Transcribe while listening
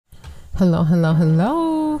Hello, hello,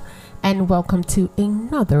 hello, and welcome to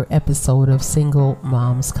another episode of Single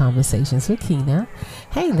Moms Conversations with Kina.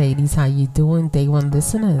 Hey ladies, how you doing? Day one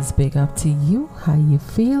listeners, big up to you. How you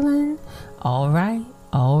feeling? All right.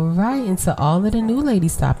 And to all of the new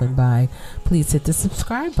ladies stopping by, please hit the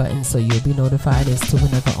subscribe button so you'll be notified as to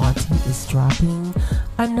whenever Auntie is dropping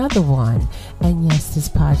another one. And yes, this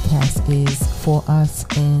podcast is for us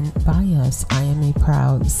and by us. I am a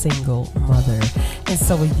proud single mother, and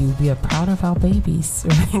so are you. We are proud of our babies,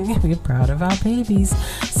 right? We're proud of our babies.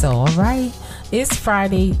 So all right, it's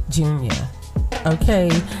Friday Junior. Okay,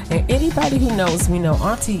 and anybody who knows me know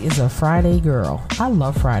Auntie is a Friday girl. I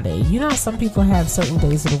love Friday. You know how some people have certain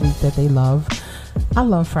days of the week that they love? I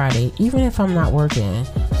love Friday, even if I'm not working,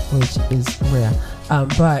 which is rare.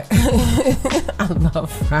 But I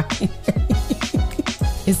love Friday.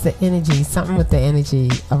 It's the energy, something with the energy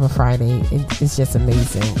of a Friday. It's just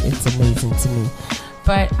amazing. It's amazing to me.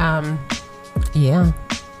 But yeah,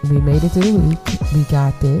 we made it through the week. We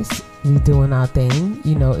got this. We doing our thing.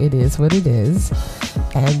 You know, it is what it is.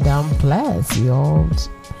 And I'm blessed. We all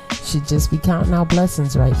should just be counting our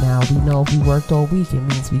blessings right now. We know if we worked all week, it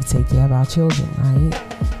means we take care of our children, right?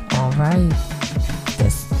 All right.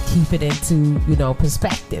 Just keep it into,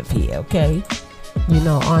 perspective here, okay?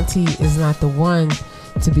 Auntie is not the one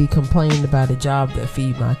to be complaining about a job to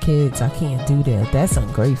feed my kids. I can't do that. That's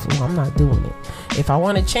ungrateful. I'm not doing it. If I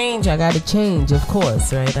want to change, I got to change, of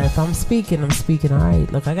course, right? If I'm speaking, all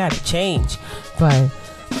right, look, I got to change. But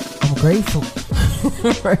I'm grateful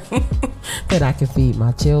right? that I can feed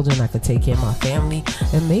my children, I can take care of my family,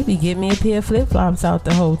 and maybe get me a pair of flip-flops out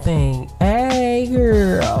the whole thing. Hey,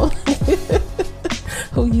 girl.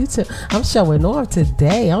 Who you to? I'm showing off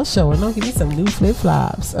today. I'm showing off. Give me some new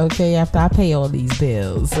flip-flops, okay, after I pay all these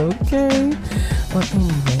bills, okay? Well,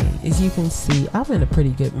 anyway, as you can see, I'm in a pretty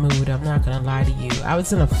good mood. I'm not going to lie to you. I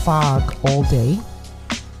was in a fog all day,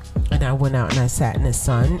 and I went out and I sat in the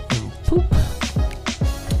sun, and poop.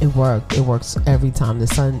 It worked. It works every time. The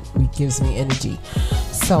sun gives me energy.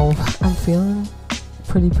 So I'm feeling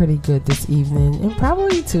pretty good this evening, and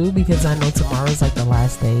probably too because I know tomorrow's like the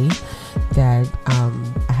last day that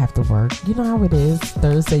I have to work. You know how it is.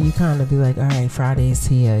 Thursday you kind of be like, all right, Friday's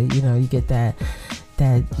here. You get that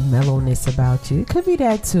mellowness about you. It could be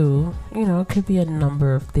that too. It could be a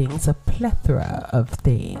number of things, a plethora of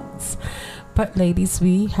things. But ladies,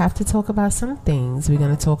 we have to talk about some things. We're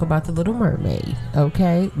going to talk about the Little Mermaid,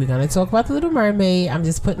 okay? We're going to talk about the Little Mermaid. I'm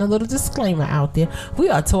just putting a little disclaimer out there. We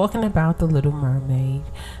are talking about the Little Mermaid,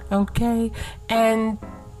 okay? And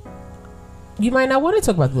you might not want to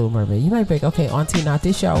talk about the Little Mermaid. You might be like, okay, Auntie, not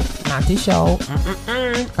this show.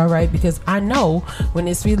 All right, because I know when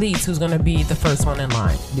it's released who's going to be the first one in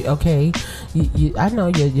line, okay? I know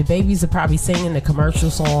your babies are probably singing the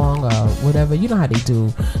commercial song or whatever. You know how they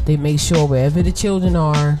do. They make sure wherever the children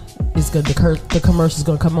are, the commercial's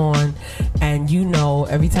going to come on, and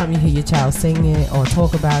every time you hear your child sing it or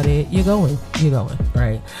talk about it, you're going,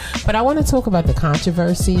 right? But I want to talk about the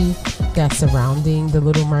controversy that's surrounding the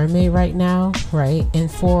Little Mermaid right now, right?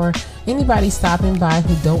 And for anybody stopping by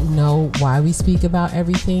who don't know why we speak about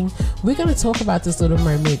everything, we're going to talk about this Little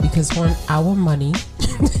Mermaid because one, our money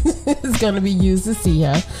is going to be used to see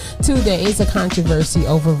her. Two, there is a controversy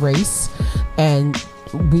over race, and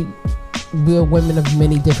we're women of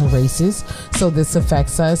many different races, so this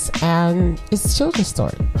affects us, and it's a children's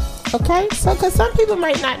story, okay? So because some people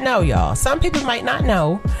might not know, y'all,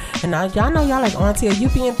 and y'all know y'all like, Auntie, are you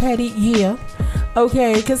being petty? Yeah,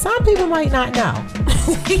 okay, because some people might not know.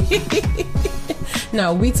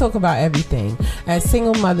 No, we talk about everything. As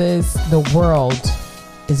single mothers, the world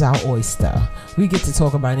is our oyster. We get to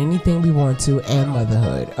talk about anything we want to, and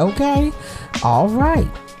motherhood, okay? All right.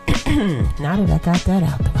 Now that I got that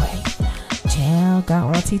out the way, child,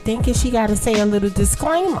 got Auntie thinking she got to say a little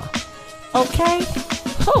disclaimer, okay?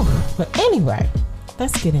 Whew. But anyway,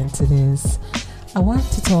 let's get into this. I want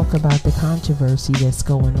to talk about the controversy that's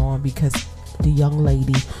going on because the young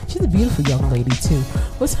lady, she's a beautiful young lady too.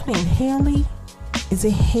 What's her name? Haley? Is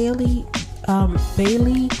it Haley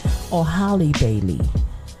Bailey or Holly Bailey?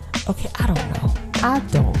 Okay, I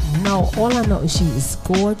don't know. All I know is she is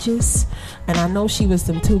gorgeous, and I know she was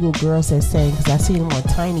them two little girls that sang, because I seen them on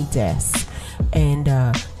Tiny Desk. And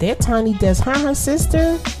their Tiny Desk, her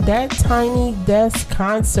sister, that Tiny Desk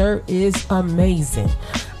concert is amazing.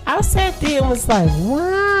 I sat there and was like,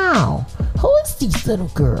 wow, who is these little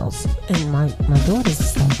girls? And my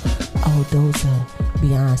daughter's like, oh, those are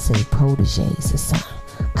Beyonce proteges or something.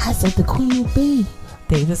 I said, the Queen Bee.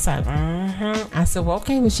 They was like, I said, well,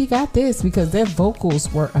 okay, well, she got this, because their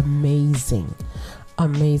vocals were amazing.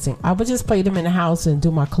 amazing. I would just play them in the house and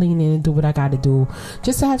do my cleaning and do what I got to do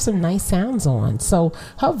just to have some nice sounds on. So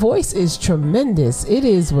her voice is tremendous. It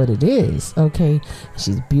is what it is. Okay.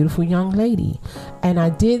 She's a beautiful young lady. And I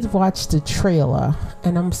did watch the trailer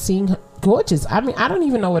and I'm seeing her gorgeous. I mean, I don't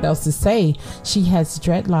even know what else to say. She has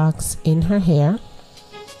dreadlocks in her hair.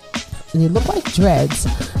 They look like dreads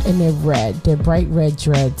and they're red. They're bright red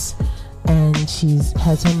dreads. And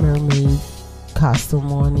has her mermaid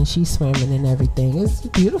costume on and she's swimming and everything. It's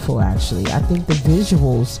beautiful, actually. I think the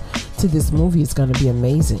visuals to this movie is going to be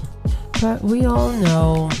amazing. But we all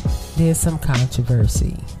know there's some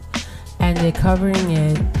controversy. And they're covering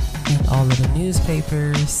it in all of the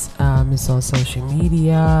newspapers. It's on social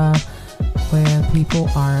media where people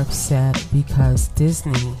are upset because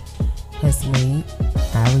Disney has made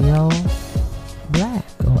Ariel black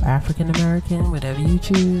or African American, whatever you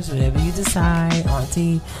choose, whatever you decide.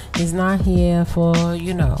 Auntie is not here for,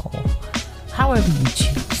 however you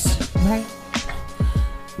choose, right?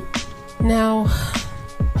 Now,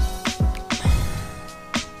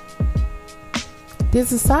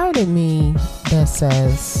 there's a side of me that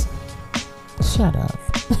says, shut up,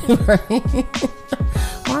 right?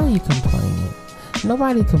 Why are you complaining?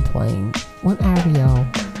 Nobody complained when Ariel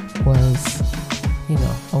was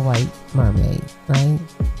a white mermaid, right?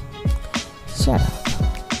 Shut up.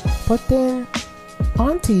 But then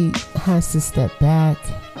Auntie has to step back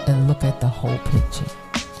and look at the whole picture,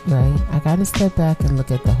 right? I got to step back and look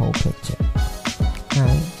at the whole picture,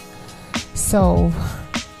 right? So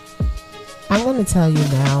I'm going to tell you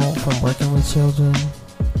now, from working with children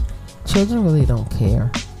really don't care.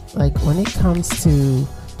 Like when it comes to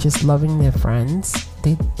just loving their friends,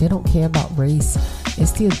 they don't care about race.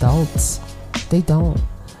 It's the adults. They don't.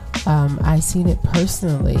 I seen it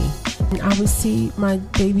personally. And I would see my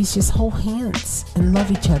babies just hold hands and love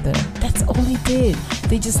each other. That's all they did.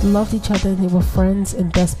 They just loved each other and they were friends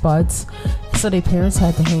and best buds. So their parents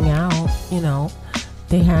had to hang out,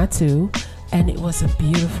 They had to. And it was a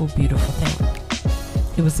beautiful, beautiful thing.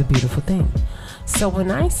 It was a beautiful thing. So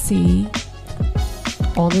when I see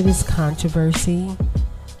all of this controversy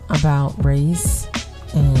about race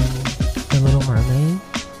and The Little Mermaid,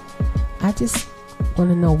 I just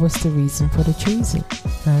want to know what's the reason for the treason,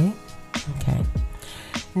 right? Okay.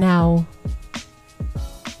 Now,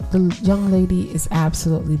 the young lady is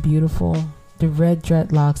absolutely beautiful. The red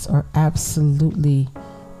dreadlocks are absolutely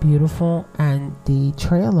beautiful, and the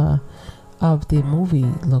trailer of the movie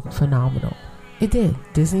looked phenomenal. It did.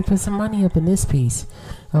 Disney put some money up in this piece,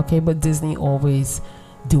 okay? But Disney always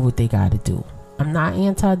do what they got to do. I'm not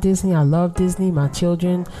anti-Disney. I love Disney. My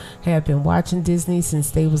children have been watching Disney since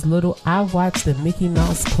they was little. I watched the Mickey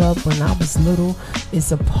Mouse Club when I was little.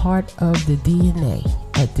 It's a part of the DNA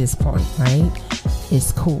at this point, right?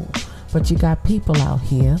 It's cool. But you got people out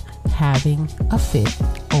here having a fit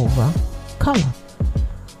over color,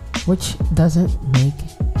 which doesn't make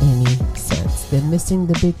any sense. They're missing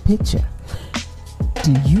the big picture.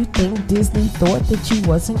 Do you think Disney thought that you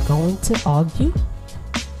wasn't going to argue?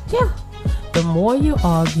 Yeah. The more you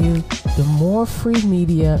argue, the more free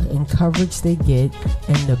media and coverage they get,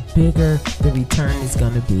 and the bigger the return is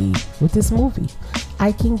going to be with this movie.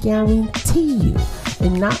 I can guarantee you.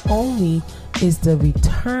 And not only is the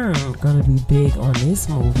return going to be big on this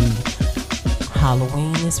movie,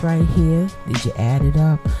 Halloween is right here. Did you add it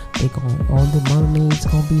up? All the mermaids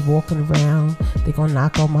going to be walking around. They're going to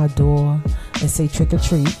knock on my door and say trick or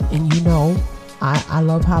treat. And I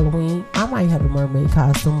love Halloween. I might have a mermaid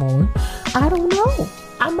costume on. I don't know.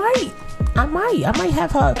 I might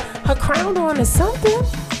have her crown on or something.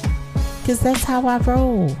 Because that's how I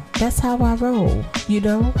roll.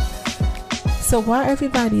 So while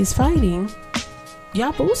everybody is fighting,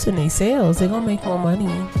 y'all boosting their sales. They're going to make more money.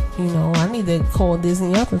 I need to call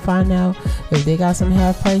Disney up and find out if they got some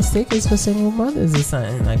half price tickets for single mothers or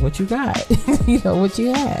something. Like what you got. What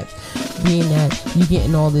you have. Being that you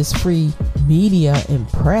getting all this free media and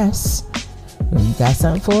press. You got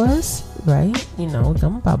something for us, right?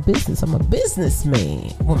 I'm about business. I'm a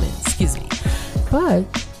woman, excuse me. But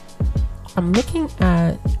I'm looking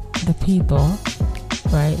at the people,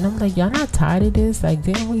 right? And I'm like, y'all not tired of this? Like,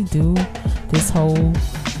 didn't we do this whole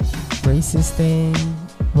racist thing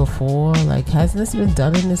before? Like, hasn't this been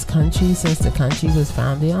done in this country since the country was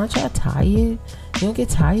founded? Aren't y'all tired? You don't get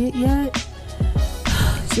tired yet?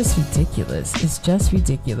 It's just ridiculous. It's just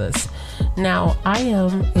ridiculous. Now, I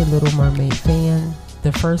am a Little Mermaid fan.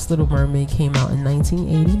 The first Little Mermaid came out in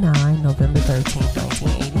 1989, November 13th,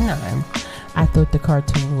 1989. I thought the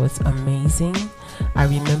cartoon was amazing. I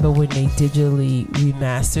remember when they digitally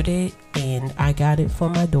remastered it, and I got it for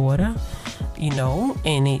my daughter, and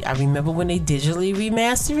I remember when they digitally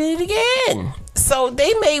remastered it again. So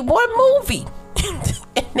they made one movie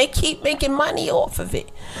and they keep making money off of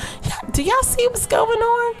it. Do y'all see what's going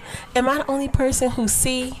on? Am I the only person who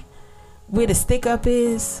see where the stick up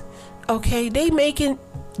is? Okay, they making,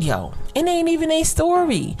 it ain't even a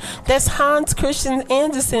story. That's Hans Christian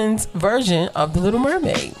Andersen's version of The Little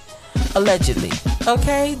Mermaid. Allegedly.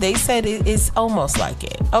 Okay, they said it's almost like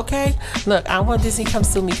it. Okay, look, I want Disney come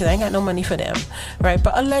sue me because I ain't got no money for them, right?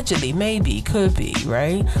 But allegedly, maybe, could be,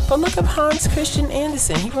 right? But look up Hans Christian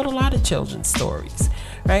Andersen. He wrote a lot of children's stories,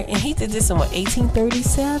 right? And he did this in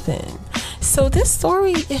 1837. So this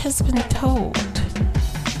story, it has been told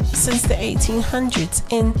since the 1800s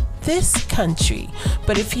in this country.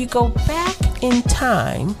 But if you go back in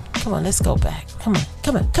time, come on, let's go back. Come on.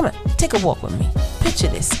 Take a walk with me. Picture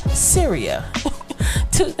this. Syria.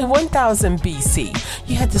 To 1000 BC,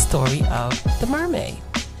 you had the story of the mermaid.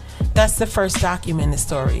 That's the first documented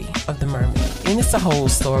story of the mermaid. And it's a whole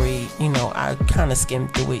story, I kind of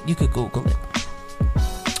skimmed through it. You could Google it.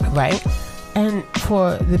 Right? And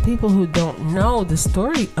for the people who don't know, the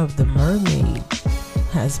story of the mermaid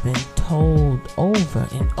has been told over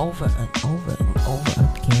and over and over and over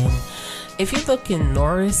again. If you look in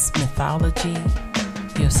Norse mythology,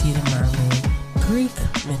 you'll see the mermaid. Greek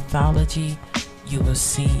mythology, you will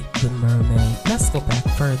see the mermaid. Let's go back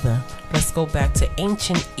further. Let's go back to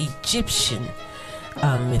ancient Egyptian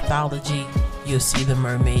mythology. You'll see the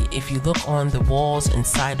mermaid. If you look on the walls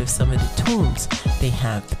inside of some of the tombs, they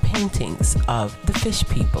have the paintings of the fish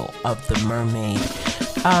people, of the mermaid.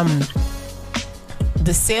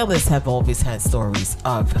 The sailors have always had stories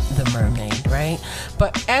of the mermaid, right?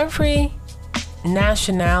 But every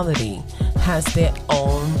nationality has their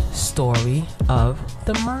own story of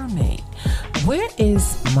the mermaid. Where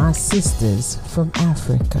is my sisters from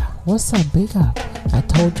Africa? What's up, big up? I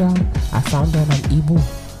told y'all, I found out I'm Igbo,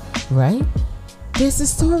 right? There's the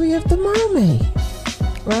story of the mermaid,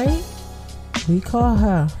 right? We call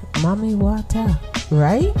her Mami Wata,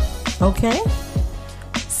 right? Okay?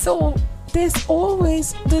 So there's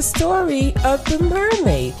always the story of the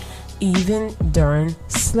mermaid. Even during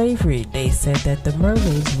slavery, they said that the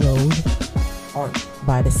mermaids rode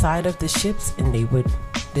by the side of the ships, and they would,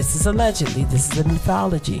 this is allegedly, this is a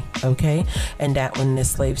mythology, okay? And that when the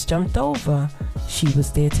slaves jumped over, she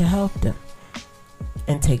was there to help them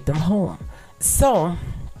and take them home. So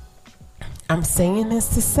I'm saying this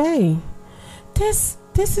to say, this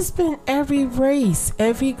has been every race,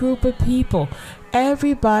 every group of people.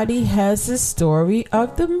 Everybody has the story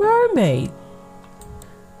of the mermaid.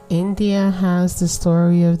 India has the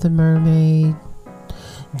story of the mermaid.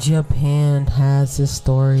 Japan has the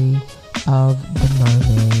story of the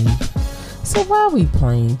mermaid. So why are we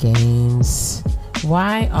playing games?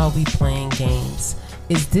 Why are we playing games?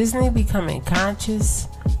 Is Disney becoming conscious?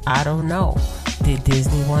 I don't know. Did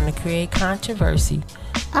Disney want to create controversy?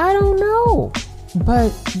 I don't know. But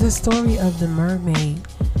the story of the mermaid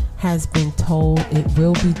has been told. It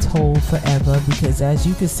will be told forever, because as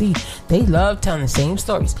you can see, they love telling the same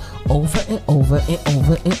stories over and over and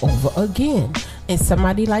over and over again. And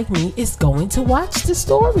somebody like me is going to watch the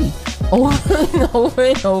story over and over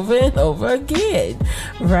and over and over again,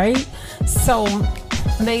 right? So,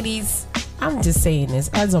 ladies, I'm just saying this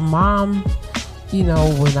as a mom.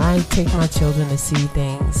 When I take my children to see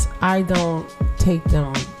things, I don't take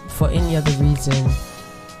them for any other reason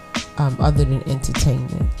other than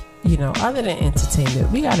entertainment. Other than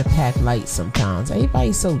entertainment, we gotta pack light sometimes.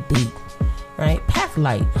 Everybody's so deep, right? Pack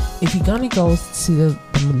light. If you're gonna go see the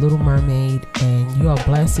Little Mermaid and you are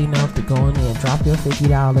blessed enough to go in there and drop your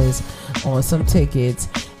 $50 on some tickets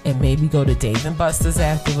and maybe go to Dave and Buster's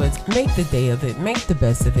afterwards, make the day of it, make the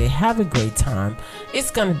best of it, have a great time.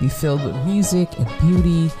 It's gonna be filled with music and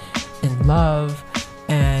beauty and love,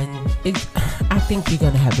 and I think you're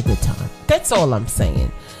gonna have a good time. That's all I'm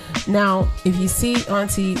saying. Now, if you see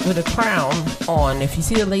Auntie with a crown on, if you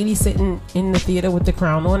see the lady sitting in the theater with the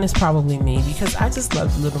crown on, it's probably me, because I just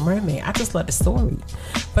love The Little Mermaid. I just love the story.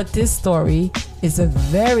 But this story is a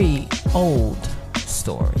very old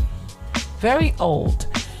story. Very old.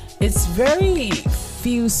 It's very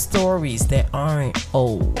few stories that aren't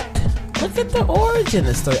old. Look at the origin of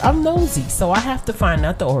the story. I'm nosy, so I have to find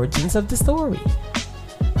out the origins of the story.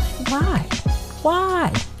 Why?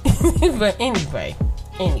 But anyway,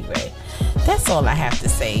 that's all I have to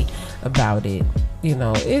say about it.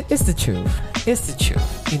 It's the truth. It's the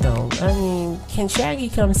truth. I mean, can Shaggy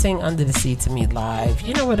come sing Under the Sea to me live?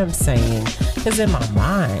 You know what I'm saying? Because in my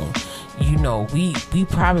mind, we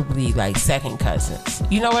probably like second cousins.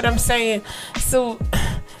 You know what I'm saying? So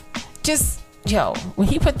just yo, when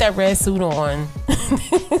he put that red suit on,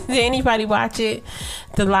 did anybody watch it?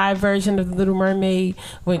 The live version of The Little Mermaid,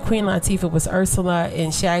 when Queen Latifah was Ursula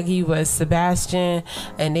and Shaggy was Sebastian,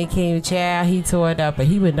 and they came to child, he tore it up, but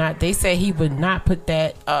he would not. They said he would not put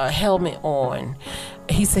that helmet on.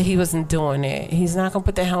 He said he wasn't doing it. He's not gonna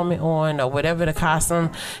put the helmet on or whatever the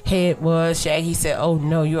costume head was. Shaggy said, "Oh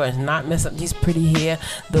no, you are not messing up these pretty hair,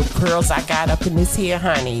 the curls I got up in this hair,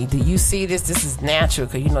 honey. Do you see this? This is natural,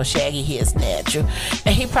 cause you know Shaggy hair is natural."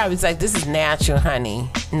 And he probably was like, "This is natural, honey.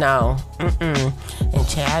 No, And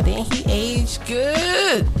child, then he aged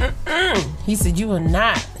good. He said, "You will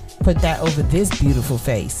not put that over this beautiful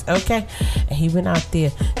face, okay?" And he went out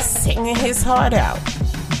there singing his heart out.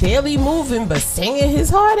 Barely moving, but singing his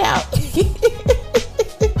heart out.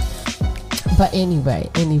 But anyway,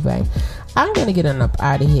 I'm gonna get on up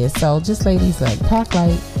out of here. So just ladies, like, pack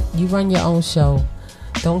light. You run your own show.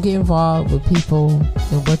 Don't get involved with people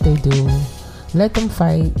and what they do. Let them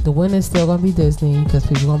fight. The winner's still gonna be Disney, because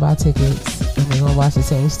people gonna buy tickets and they're gonna watch the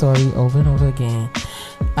same story over and over again.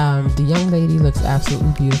 The young lady looks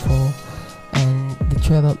absolutely beautiful, and the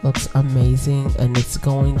trailer looks amazing, and it's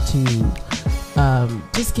going to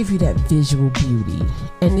just give you that visual beauty.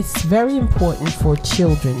 And it's very important for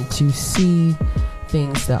children to see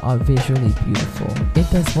things that are visually beautiful. It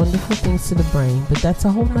does wonderful things to the brain, but that's a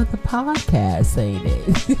whole nother podcast, ain't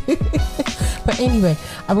it? But anyway,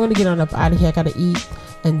 I'm going to get on up out of here. I got to eat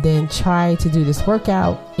and then try to do this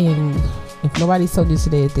workout. And if nobody's told you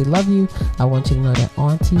today that they love you, I want you to know that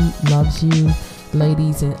Auntie loves you,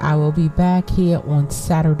 ladies. And I will be back here on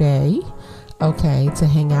Saturday, okay, to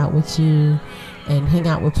hang out with you and hang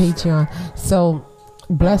out with Patreon. So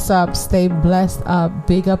bless up, stay blessed up,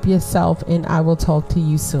 big up yourself, and I will talk to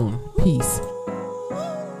you soon. Peace.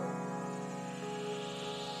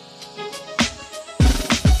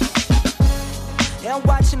 Yeah, I'm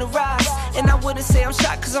watching the rise, and I wouldn't say I'm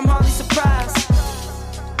shocked, cause I'm hardly surprised.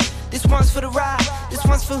 This one's for the ride, this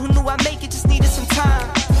one's for who knew I'd make it, just needed some time.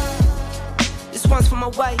 This one's for my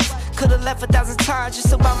wife, could've left 1,000 times just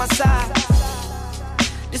so by my side.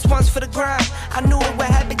 This one's for the grind, I knew it would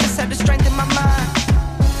happen, just had the strength in my mind.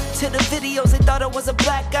 To the videos, they thought I was a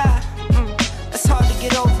black guy. That's hard to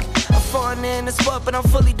get over. A foreigner in the sport, but I'm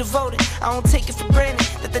fully devoted. I don't take it for granted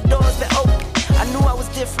that the door's been open. I knew I was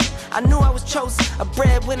different, I knew I was chosen. A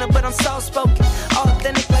breadwinner, but I'm soft-spoken.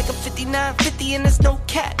 Authentic like a 5950, and there's no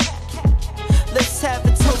cap. Let's have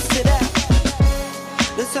a toast to that.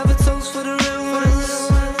 Let's have a toast for the real ones.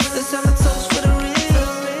 Let's have a toast for the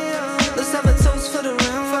real. Let's have a toast for the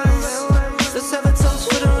real ones. Let's have a toast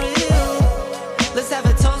for the real. Let's have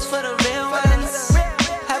a toast for the real ones.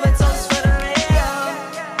 Have a toast for the real.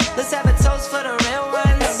 Let's have a toast for the real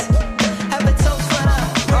ones. Have a toast for the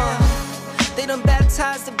They done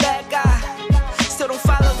baptized the bad guy. Still don't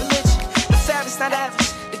follow religion. The fabric's not average.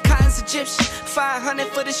 The cotton's Egyptian. 500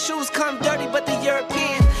 for the shoes, come dirty, but the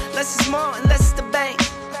European. Less is more and less is the bank.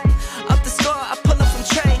 Up the score, I pull up from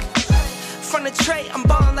Trey. From the tray, I'm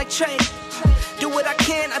ballin' like Trey. Do what I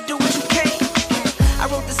can, I do what you can't. I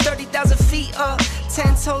wrote this 30,000 feet up.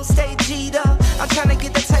 10 toes, stay G'd up. I'm tryna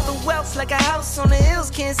get that type of wealth, like a house on the hills,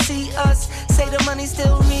 can't see us. Say the money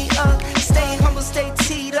still me up. Stay humble, stay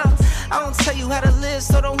teed up. I don't tell you how to live,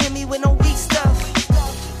 so don't hit me with no weak stuff.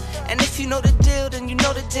 And if you know the deal, then you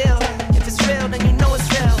know the deal. If it's real, then you know it's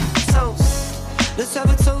real. Toast. Let's have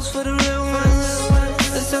a toast for the real ones.